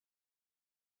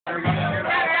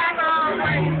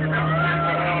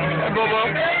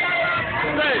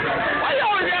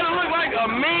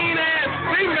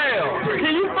female.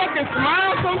 Can you fucking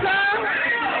smile sometime?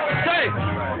 Say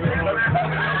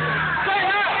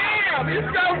I am. You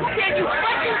so can you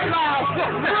fucking smile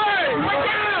sometime? What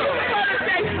down?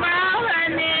 Say smile,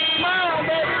 honey. Smile,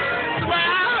 baby.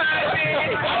 Smile, honey.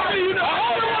 Oh, you the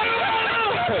only one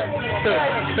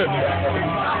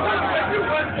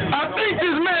I think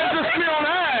this man just spit on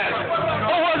the ass.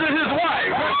 Or was it his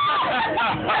wife?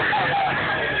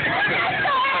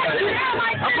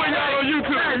 I put y'all on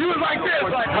YouTube. You was like this.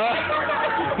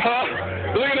 Huh?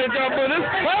 Look at that jump for this.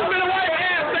 Husband and wife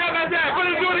ass side by side. Put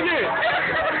it, do it again.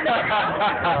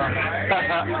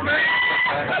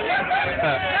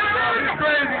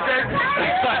 Crazy, Jason.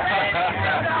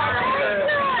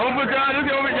 I'm gonna put y'all, I'm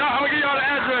gonna give y'all the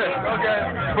address. Okay.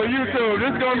 For YouTube.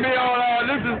 This is gonna be on,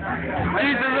 this is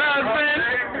Issa's husband.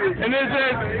 And this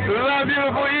is love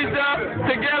beautiful Issa.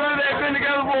 Together, they've been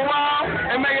together for a while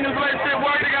and making this relationship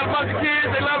work. They got a bunch of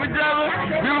kids, they love each other,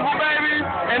 beautiful babies,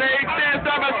 and they stand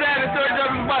side by side and show each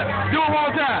other's butt. Do it one more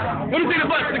time. Let me see the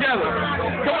butts together.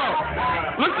 Come on.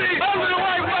 Let's see husband and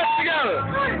wife butts together.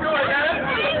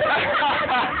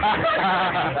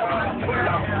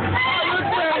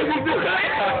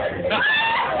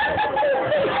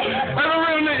 That's a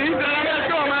real nigga. He said, I gotta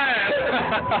show my ass.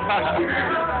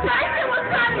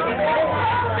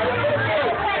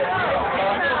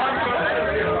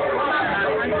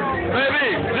 Baby,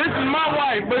 this is my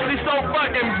wife, but she's so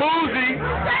fucking boozy.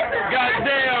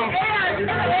 Goddamn.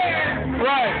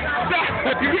 Right.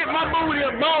 You get my booty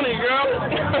a bony, girl.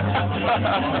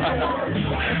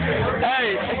 Hey,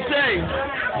 Shay,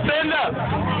 stand up.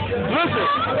 Listen,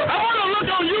 I want to look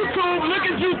on YouTube, look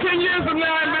at you 10 years from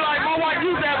now and be like, my wife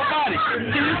used to have a body.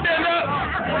 Can you stand up?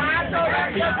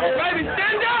 Baby,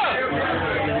 stand up.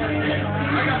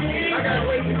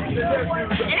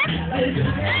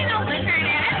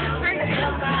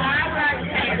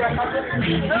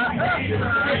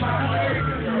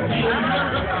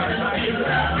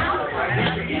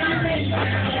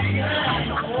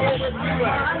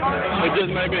 It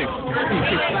just may be.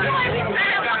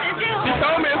 She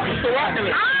told me it's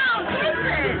Swahili.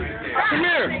 Come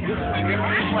here.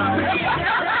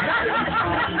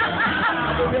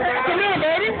 Come here,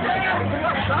 baby.